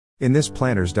In this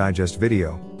Planter's Digest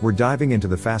video, we're diving into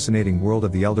the fascinating world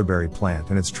of the elderberry plant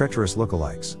and its treacherous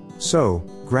lookalikes. So,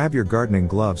 grab your gardening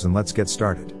gloves and let's get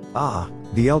started.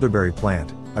 The elderberry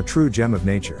plant, a true gem of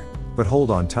nature. But hold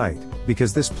on tight,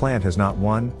 because this plant has not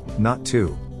one, not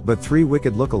two, but three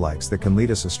wicked lookalikes that can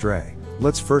lead us astray.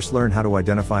 Let's first learn how to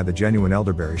identify the genuine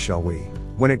elderberry, shall we?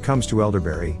 When it comes to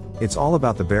elderberry, it's all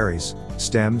about the berries,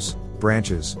 stems,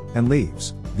 branches, and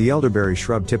leaves. The elderberry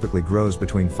shrub typically grows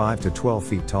between 5 to 12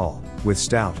 feet tall, with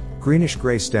stout,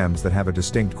 greenish-gray stems that have a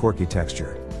distinct corky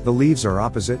texture. The leaves are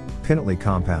opposite, pinnately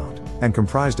compound, and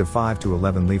comprised of 5 to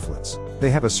 11 leaflets. They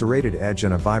have a serrated edge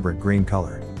and a vibrant green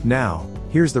color. Now,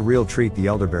 here's the real treat: the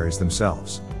elderberries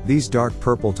themselves. These dark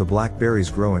purple to black berries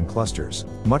grow in clusters,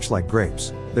 much like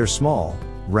grapes. They're small,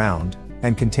 round,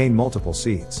 and contain multiple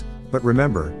seeds. But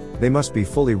remember, they must be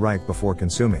fully ripe before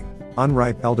consuming.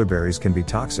 Unripe elderberries can be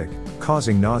toxic,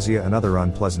 causing nausea and other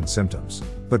unpleasant symptoms.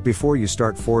 But before you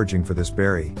start foraging for this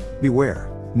berry, beware.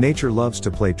 Nature loves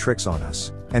to play tricks on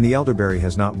us, and the elderberry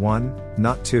has not one,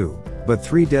 not two, but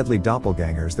three deadly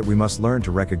doppelgangers that we must learn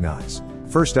to recognize.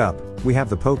 First up, we have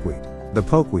the pokeweed. The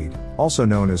pokeweed, also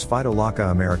known as Phytolacca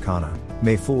americana,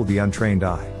 may fool the untrained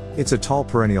eye. It's a tall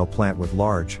perennial plant with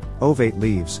large, ovate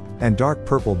leaves, and dark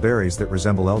purple berries that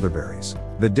resemble elderberries.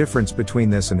 The difference between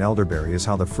this and elderberry is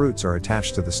how the fruits are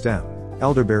attached to the stem.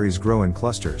 Elderberries grow in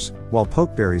clusters, while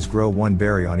pokeberries grow one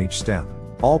berry on each stem.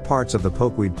 All parts of the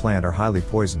pokeweed plant are highly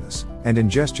poisonous, and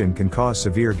ingestion can cause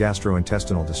severe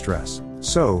gastrointestinal distress.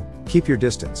 So, keep your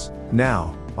distance.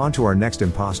 Now, on to our next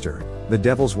imposter, the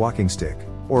devil's walkingstick,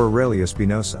 or Aurelia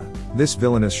spinosa. This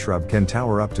villainous shrub can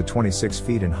tower up to 26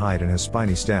 feet in height and has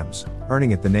spiny stems,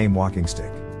 earning it the name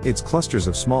walkingstick. Its clusters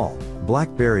of small,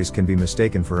 black berries can be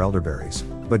mistaken for elderberries,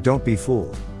 but don't be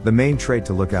fooled. The main trait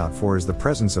to look out for is the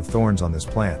presence of thorns on this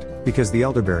plant, because the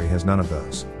elderberry has none of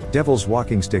those. Devil's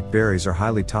walkingstick berries are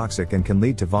highly toxic and can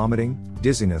lead to vomiting,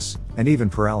 dizziness, and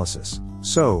even paralysis.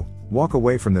 So, walk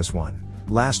away from this one.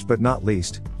 Last but not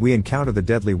least, we encounter the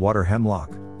deadly water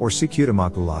hemlock, or Cicuta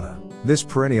maculata. This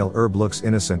perennial herb looks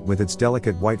innocent with its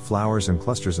delicate white flowers and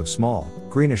clusters of small,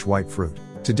 greenish-white fruit.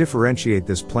 To differentiate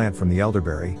this plant from the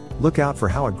elderberry, look out for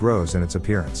how it grows and its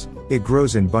appearance. It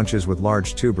grows in bunches with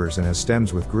large tubers and has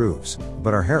stems with grooves,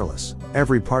 but are hairless.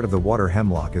 Every part of the water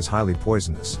hemlock is highly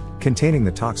poisonous, containing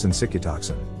the toxin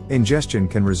cicutoxin. Ingestion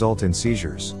can result in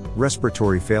seizures,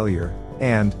 respiratory failure,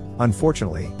 and,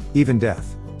 unfortunately, even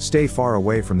death. Stay far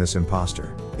away from this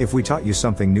imposter. If we taught you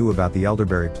something new about the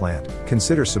elderberry plant,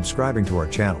 consider subscribing to our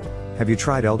channel. Have you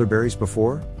tried elderberries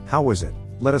before? How was it?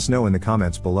 Let us know in the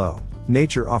comments below.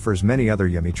 Nature offers many other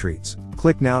yummy treats.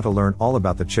 Click now to learn all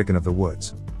about the chicken of the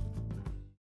woods.